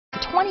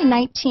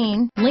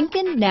2019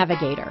 Lincoln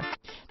Navigator.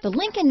 The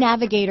Lincoln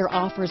Navigator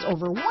offers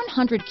over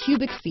 100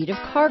 cubic feet of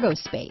cargo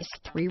space,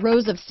 3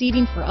 rows of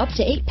seating for up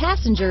to 8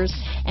 passengers,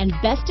 and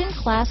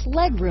best-in-class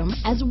legroom,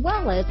 as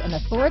well as an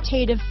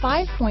authoritative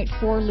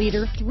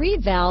 5.4-liter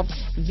 3-valve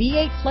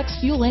V8 flex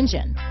fuel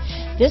engine.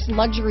 This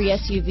luxury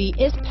SUV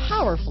is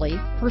powerfully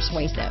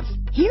persuasive.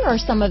 Here are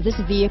some of this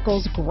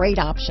vehicle's great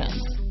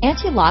options: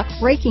 anti-lock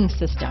braking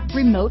system,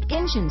 remote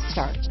engine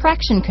start,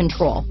 traction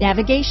control,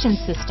 navigation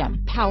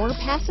system, power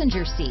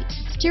passenger seat,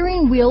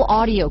 steering wheel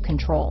audio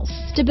controls,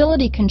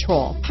 stability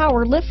control,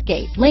 power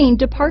liftgate, lane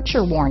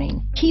departure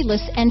warning,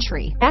 keyless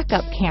entry,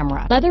 backup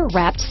camera,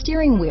 leather-wrapped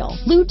steering wheel,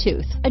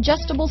 Bluetooth,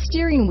 adjustable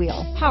steering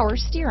wheel, power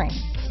steering,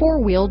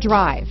 4-wheel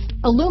drive,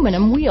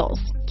 aluminum wheels,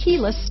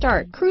 keyless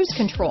start, cruise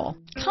control.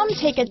 Come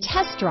take a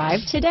test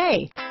drive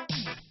today.